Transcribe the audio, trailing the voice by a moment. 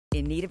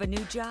In need of a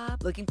new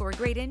job? Looking for a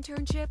great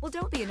internship? Well,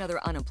 don't be another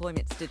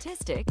unemployment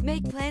statistic.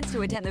 Make plans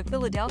to attend the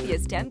Philadelphia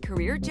STEM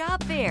Career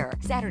Job Fair,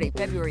 Saturday,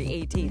 February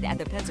 18th at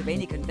the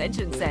Pennsylvania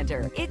Convention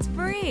Center. It's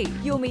free.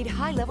 You'll meet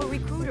high-level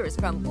recruiters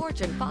from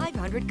Fortune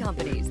 500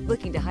 companies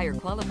looking to hire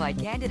qualified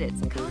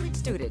candidates, college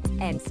students,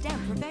 and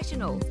STEM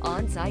professionals.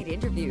 On-site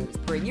interviews.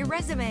 Bring your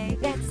resume.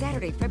 That's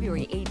Saturday,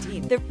 February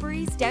 18th, the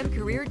free STEM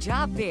Career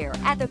Job Fair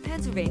at the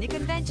Pennsylvania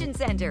Convention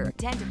Center,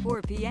 10 to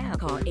 4 p.m.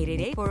 Call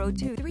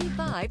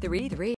 888-402-3533.